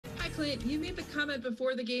Clint, you made the comment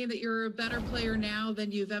before the game that you're a better player now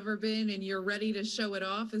than you've ever been and you're ready to show it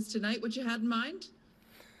off. Is tonight what you had in mind?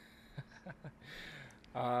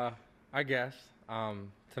 I guess.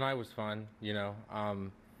 Tonight was fun, you know.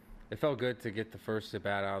 It felt good to get the first at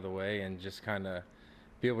bat out of the way and just kind of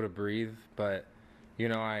be able to breathe. But, you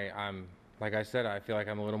know, I'm like I said, I feel like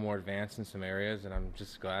I'm a little more advanced in some areas, and I'm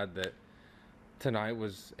just glad that tonight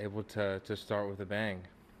was able to start with a bang.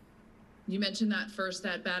 You mentioned that first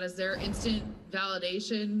at bat. Is there instant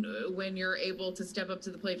validation when you're able to step up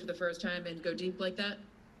to the plate for the first time and go deep like that,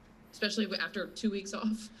 especially after 2 weeks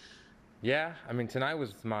off? Yeah, I mean, tonight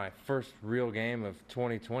was my first real game of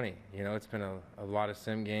 2020. You know, it's been a lot of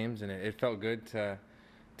sim games, and it felt good to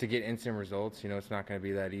get instant results. You know, it's not going to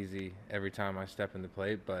be that easy every time I step in the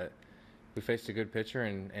plate, but we faced a good pitcher,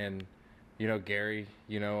 and you know, Gary,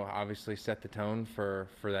 you know, obviously set the tone for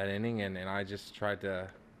that inning, and I just tried to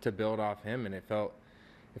build off him, and it felt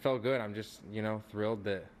good. I'm just, you know, thrilled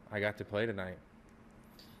that I got to play tonight.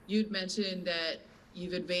 You'd mentioned that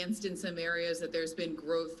you've advanced in some areas, that there's been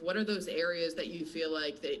growth. What are those areas that you feel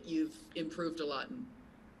like that you've improved a lot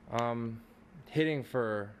in? Hitting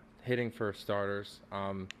for starters.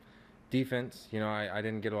 Defense, you know, I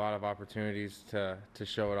didn't get a lot of opportunities to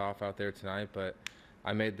show it off out there tonight, but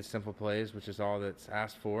I made the simple plays, which is all that's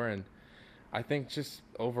asked for. And I think just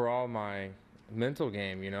overall my mental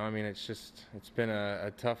game, you know, I mean, it's been a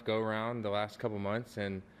tough go round the last couple months,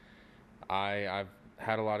 and I've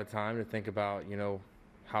had a lot of time to think about, you know,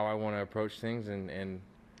 how I want to approach things, and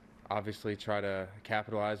obviously try to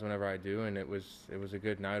capitalize whenever I do. And it was a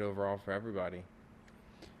good night overall for everybody.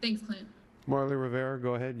 Thanks, Clint. Marley Rivera,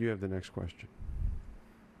 go ahead. You have the next question.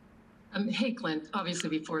 Hey, Clint, obviously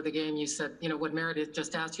before the game you said, you know, what Meredith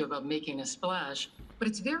just asked you about making a splash, but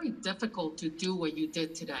it's very difficult to do what you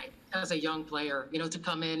did today as a young player, you know, to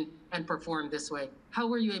come in and perform this way. How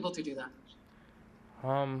were you able to do that?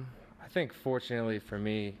 I think fortunately for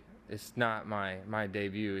me, it's not my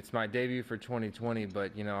debut. It's my debut for 2020,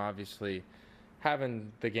 but, you know, obviously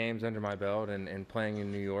having the games under my belt and playing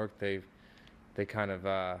in New York, they kind of,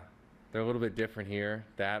 they're a little bit different here.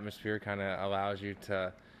 The atmosphere kind of allows you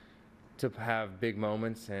to have big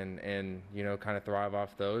moments and you know, kind of thrive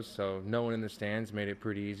off those. So no one in the stands made it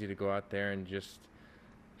pretty easy to go out there and just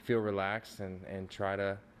feel relaxed and try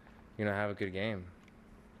to, you know, have a good game.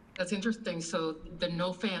 That's interesting. So the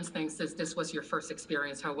no fans thing says this was your first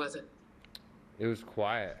experience. How was it? It was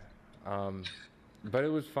quiet, but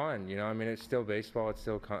it was fun. You know, I mean, it's still baseball. It's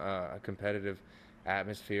still a competitive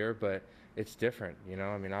atmosphere, but it's different. You know,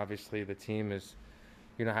 I mean, obviously the team is,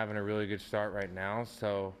 you know, having a really good start right now.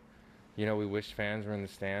 So, you know, we wish fans were in the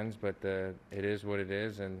stands, but it is what it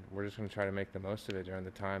is, and we're just going to try to make the most of it during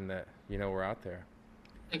the time that, you know, we're out there.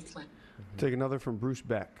 Thanks, Clint. Take another from Bruce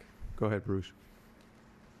Beck. Go ahead, Bruce.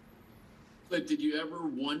 But did you ever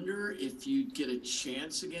wonder if you'd get a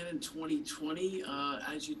chance again in 2020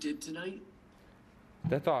 as you did tonight?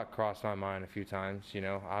 That thought crossed my mind a few times. You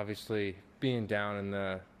know, obviously being down in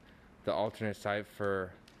the alternate site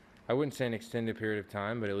for, I wouldn't say an extended period of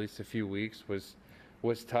time, but at least a few weeks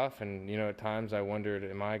was tough. And, you know, at times I wondered,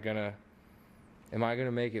 am I gonna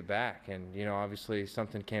make it back? And, you know, obviously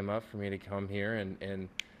something came up for me to come here, and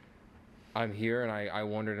I'm here, and I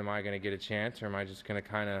wondered, am I gonna get a chance, or am I just gonna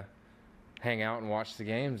kind of hang out and watch the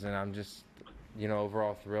games? And I'm just, you know,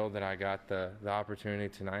 overall thrilled that I got the opportunity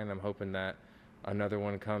tonight, and I'm hoping that another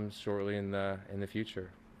one comes shortly in the future.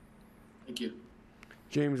 Thank you.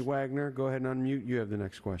 James Wagner, go ahead and unmute. You have the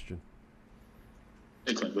next question.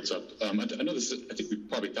 Hey, Clint, what's up? I know this I think we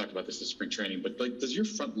probably talked about this in spring training, but like, does your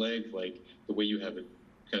front leg, like the way you have it,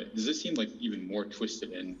 does it seem like even more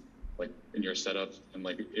twisted in, like in your setup? And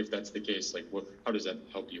like, if that's the case, like how does that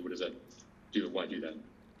help you? What does that do? Why do that?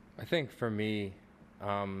 I think for me,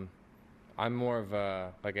 I'm more of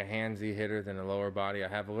a handsy hitter than a lower body. I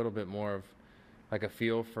have a little bit more of like a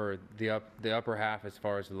feel for the upper half as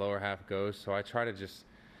far as the lower half goes. So I try to just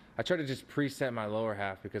preset my lower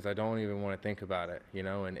half, because I don't even want to think about it, you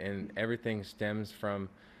know, and everything stems from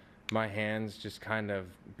my hands just kind of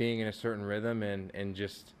being in a certain rhythm, and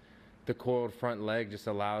just the coiled front leg just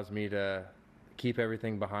allows me to keep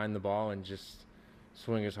everything behind the ball and just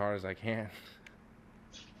swing as hard as I can.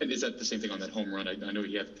 And is that the same thing on that home run? I know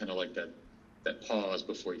you had kind of like that pause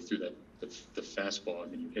before you threw the fastball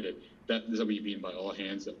and then you hit it. Is that what you mean by all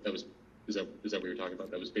hands? Is that what you're talking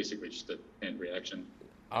about? That was basically just a hand reaction.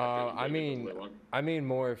 I mean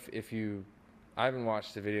more if you, I haven't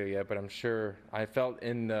watched the video yet, but I'm sure I felt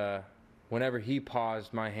whenever he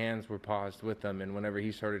paused, my hands were paused with him, and whenever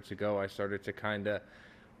he started to go, I started to kind of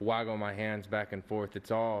waggle my hands back and forth.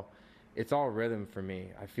 It's all rhythm for me.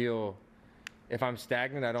 I feel if I'm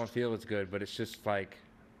stagnant, I don't feel as good, but it's just like,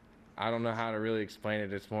 I don't know how to really explain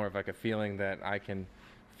it. It's more of like a feeling that I can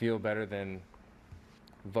feel better than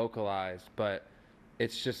vocalize, but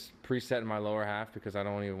it's just preset in my lower half because I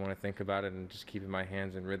don't even want to think about it and just keeping my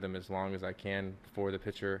hands in rhythm as long as I can before the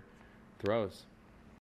pitcher throws.